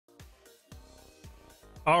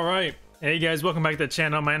All right, hey guys, welcome back to the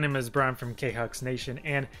channel. My name is Brian from Khux Nation,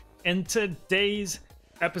 and in today's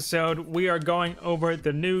episode, we are going over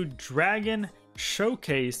the new Dragon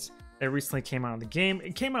Showcase that recently came out in the game.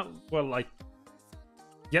 It came out, well, like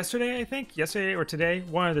yesterday, I think, yesterday or today,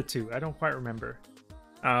 one of the two. I don't quite remember.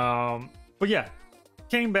 But yeah,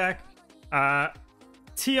 came back.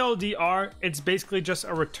 TLDR, it's basically just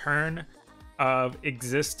a return of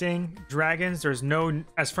existing dragons. There's no,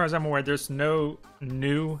 as far as I'm aware, there's no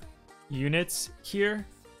new units here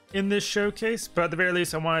in this showcase, but at the very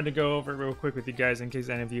least I wanted to go over it real quick with you guys in case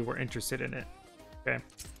any of you were interested in it. Okay,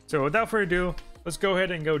 so without further ado, let's go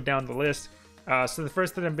ahead and go down the list. So the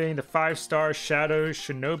first item being the 5-star Shadow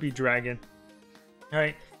Shinobi Dragon. All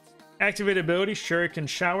right, activate ability Shuriken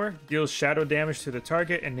Shower, deals shadow damage to the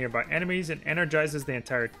target and nearby enemies and energizes the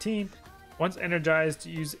entire team. Once energized,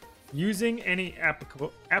 using any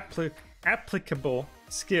applicable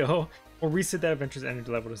skill will reset that adventure's energy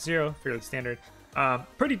level to 0. Fairly standard.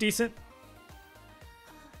 Pretty decent.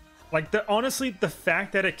 Like, honestly, the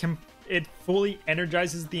fact that it fully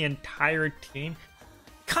energizes the entire team,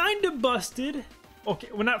 kind of busted. Okay,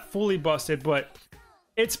 well, not fully busted, but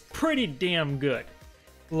it's pretty damn good.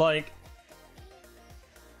 Like,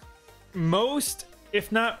 most,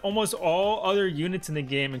 if not almost all other units in the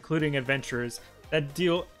game, including adventurers that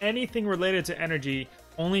deal anything related to energy,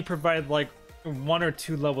 only provide like 1 or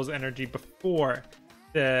 2 levels of energy before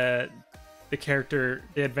the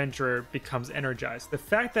adventurer becomes energized. The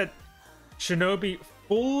fact that Shinobi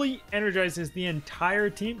fully energizes the entire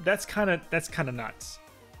team, that's kind of nuts.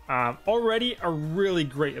 Already a really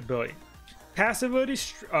great ability. Passive ability,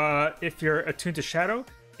 if you're attuned to Shadow,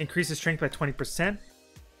 increases strength by 20%.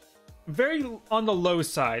 Very on the low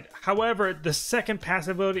side. However, the second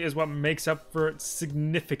passive ability is what makes up for it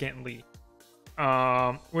significantly.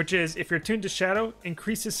 Which is, if you're attuned to Shadow,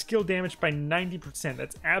 increases skill damage by 90%.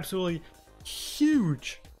 That's absolutely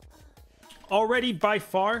huge. Already by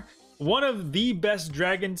far one of the best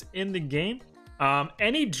dragons in the game.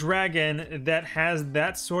 Any dragon that has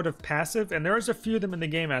that sort of passive, and there's a few of them in the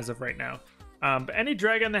game as of right now, but any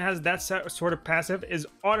dragon that has that sort of passive is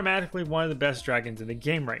automatically one of the best dragons in the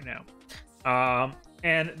game right now.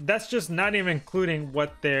 And that's just not even including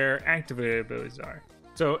what their activated abilities are.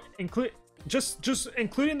 So just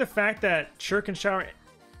including the fact that Shuriken Shower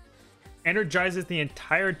energizes the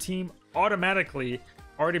entire team automatically,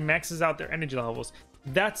 already maxes out their energy levels.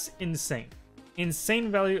 That's insane. Insane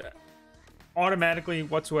value automatically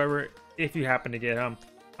whatsoever if you happen to get them.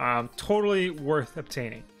 Totally worth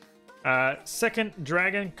obtaining. Second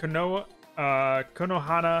dragon, Konohana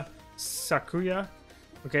Sakuya.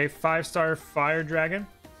 Okay, 5-star fire dragon.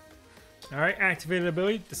 Alright, activated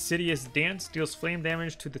ability, Deciduous Dance, deals flame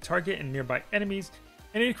damage to the target and nearby enemies,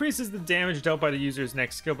 and increases the damage dealt by the user's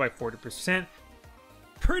next skill by 40%.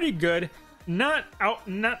 Pretty good. Not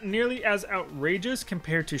nearly as outrageous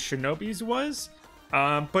compared to Shinobi's was,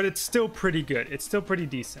 but it's still pretty good. It's still pretty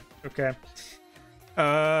decent. Okay.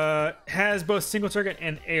 Has both single target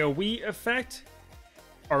and AoE effect.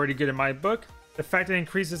 Already good in my book. The fact that it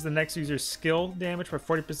increases the next user's skill damage by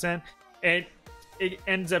 40%. It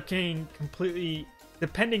ends up getting completely,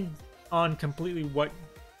 depending on completely what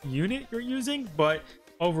unit you're using, but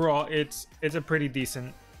overall it's a pretty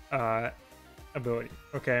decent ability.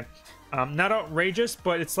 Okay. Not outrageous,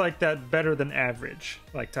 but it's like that better than average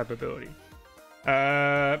like type ability.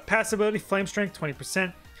 Passive ability, Flame Strength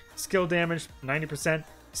 20%. Skill damage 90%.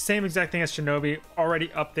 Same exact thing as Shinobi, already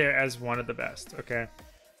up there as one of the best. Okay.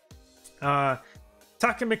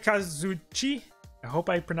 Takamikazuchi, I hope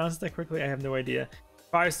I pronounced that correctly, I have no idea.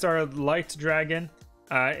 5-star light dragon.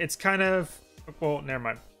 It's kind of, well, never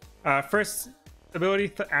mind. First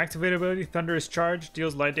ability, activate ability, Thunderous Charge,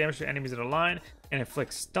 deals light damage to enemies in a line and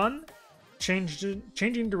inflicts stun.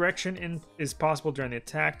 Changing direction is possible during the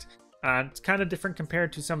attack. It's kind of different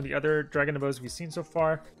compared to some of the other dragon abilities we've seen so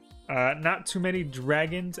far. Not too many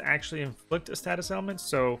dragons actually inflict a status element,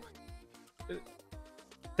 so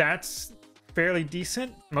that's fairly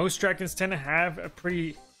decent. Most dragons tend to have a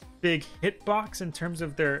pretty big hitbox in terms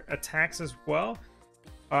of their attacks as well.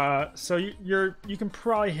 So you can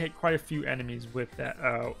probably hit quite a few enemies with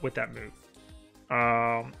that move.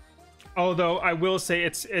 Although I will say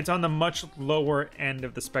it's on the much lower end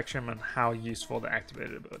of the spectrum on how useful the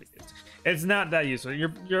activated ability is. It's not that useful.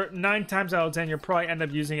 You're 9 times out of 10 you'll probably end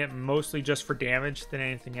up using it mostly just for damage than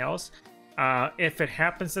anything else. If it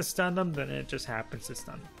happens to stun them, then it just happens to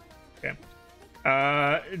stun them. Okay.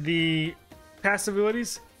 The passive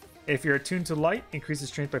abilities, if you're attuned to light, increases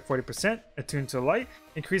strength by 40%. Attuned to light,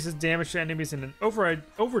 increases damage to enemies in an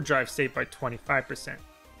overdrive state by 25%.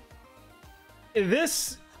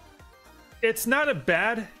 This it's not a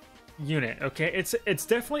bad unit, okay? It's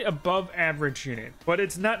definitely above average unit, but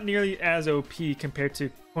it's not nearly as OP compared to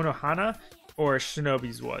Konohana or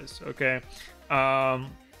Shinobi's was, okay?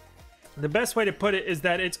 The best way to put it is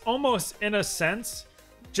that it's almost, in a sense,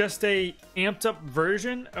 just a amped up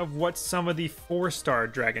version of what some of the 4-star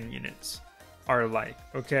dragon units are like,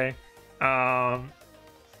 okay?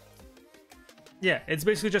 Yeah, it's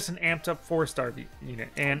basically just an amped up 4-star unit.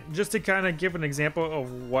 And just to kind of give an example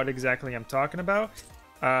of what exactly I'm talking about,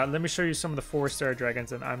 let me show you some of the 4-star dragons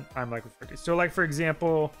that I'm like referring to. So like, for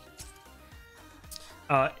example,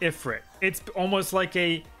 Ifrit. It's almost like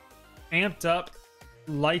a amped up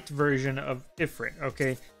light version of Ifrit,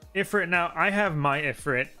 okay? Ifrit, now I have my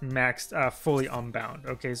Ifrit maxed fully unbound,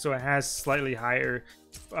 okay? So it has slightly higher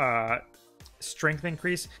strength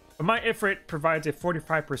increase. But my Ifrit provides a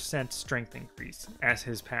 45% strength increase as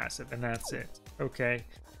his passive, and that's it. Okay,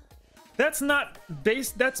 that's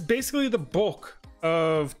basically the bulk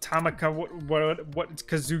of Tamaka, what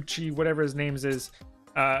Kazuchi, whatever his name is,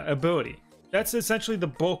 ability. That's essentially the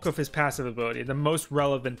bulk of his passive ability, the most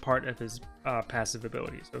relevant part of his passive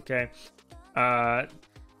abilities. Okay,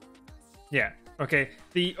 yeah. Okay,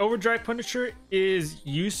 the Overdrive Punisher is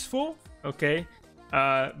useful. Okay,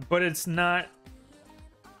 but it's not.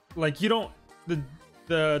 Like, you don't,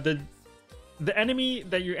 the enemy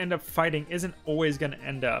that you end up fighting isn't always going to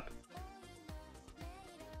end up,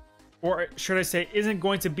 or should I say, isn't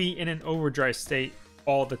going to be in an overdrive state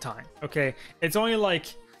all the time, okay? It's only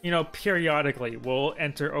like, you know, periodically will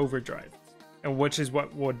enter overdrive, and which is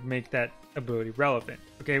what would make that ability relevant,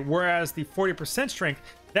 okay? Whereas the 40% strength,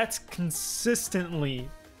 that's consistently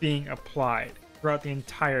being applied throughout the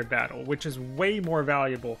entire battle, which is way more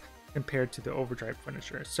valuable compared to the Overdrive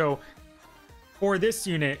Punisher. So for this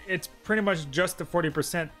unit, it's pretty much just the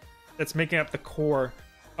 40% that's making up the core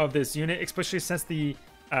of this unit, especially since the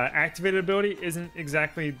activated ability isn't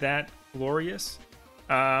exactly that glorious.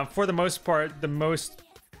 For the most part, the most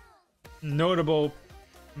notable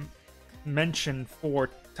mention for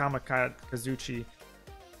Tamaka Kazuchi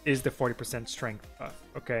is the 40% strength buff,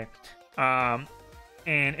 okay? And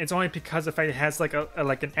it's only because the fact it has like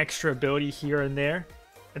an extra ability here and there,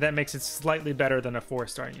 and that makes it slightly better than a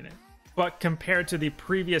 4-star unit. But compared to the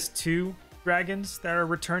previous 2 dragons that are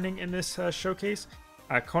returning in this showcase,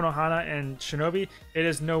 Konohana and Shinobi, it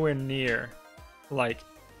is nowhere near, like,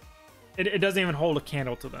 it doesn't even hold a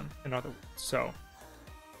candle to them, in other words. So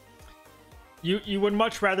you would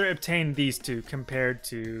much rather obtain these 2 compared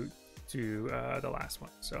to the last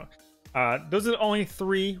one. So those are the only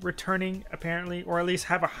 3 returning, apparently, or at least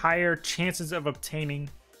have a higher chances of obtaining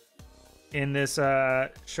in this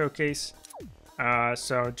showcase.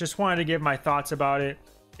 So just wanted to give my thoughts about it.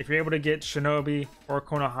 If you're able to get Shinobi or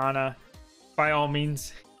Konohana, by all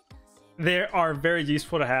means, they are very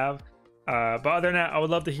useful to have. But other than that, I would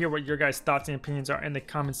love to hear what your guys' thoughts and opinions are in the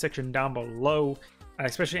comment section down below,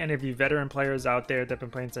 especially any of you veteran players out there that have been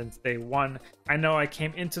playing since day 1. I know I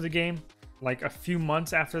came into the game like a few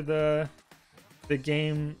months after the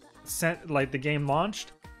game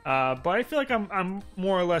launched. But I feel like I'm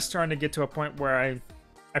more or less starting to get to a point where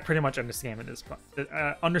I pretty much understand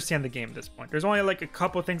the game at this point. There's only like a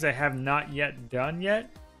couple things I have not yet done yet,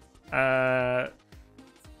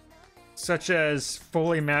 such as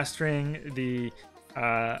fully mastering the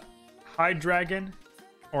High Dragon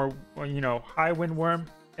or you know, High Windworm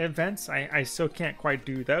events. I still can't quite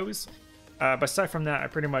do those, but aside from that, I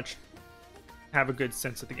pretty much have a good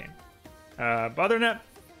sense of the game. But other than that,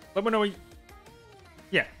 let me know what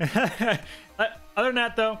yeah. Other than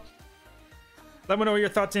that, though, let me know what your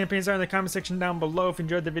thoughts and opinions are in the comment section down below. If you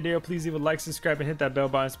enjoyed the video, please leave a like, subscribe, and hit that bell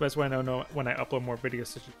button. It's the best way I know when I upload more videos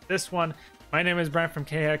such as this one. My name is Brian from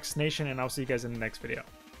KX Nation, and I'll see you guys in the next video.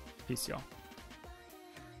 Peace, y'all.